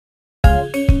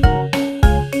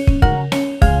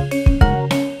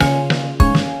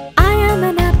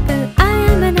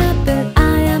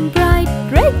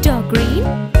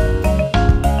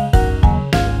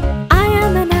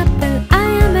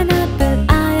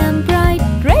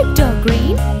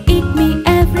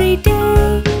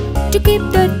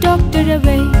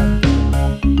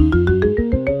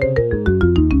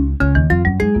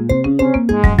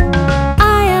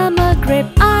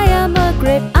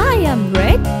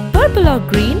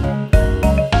green?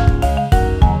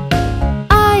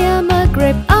 I am a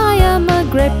grape, I am a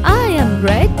grape, I am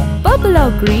red, purple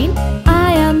or green?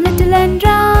 I am little and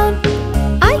round,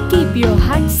 I keep your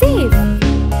heart safe.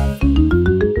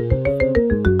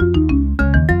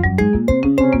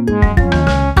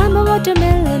 I'm a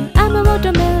watermelon, I'm a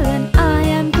watermelon, I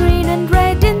am green and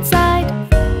red inside.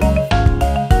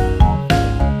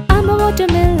 I'm a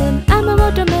watermelon, I'm a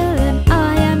watermelon,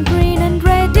 I am green and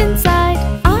red inside.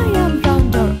 I am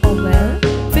round or oval,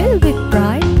 filled with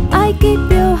pride, I keep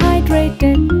you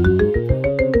hydrated.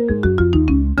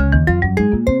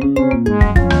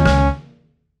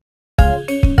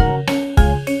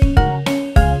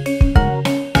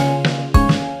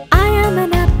 I am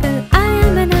an apple, I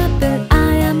am an apple,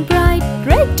 I am bright,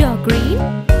 red or green?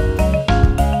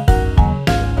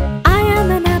 I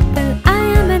am an apple, I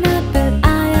am an apple,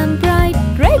 I am bright,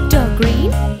 red or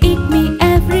green? Eat me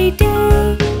every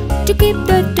day to keep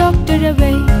the doctor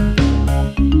away.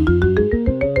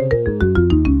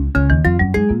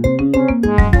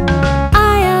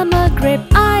 I am a grape,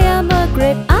 I am a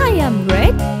grape, I am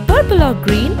red, purple or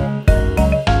green?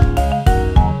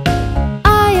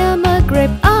 I am a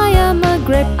grape, I am a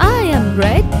grape, I am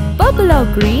red, purple or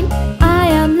green?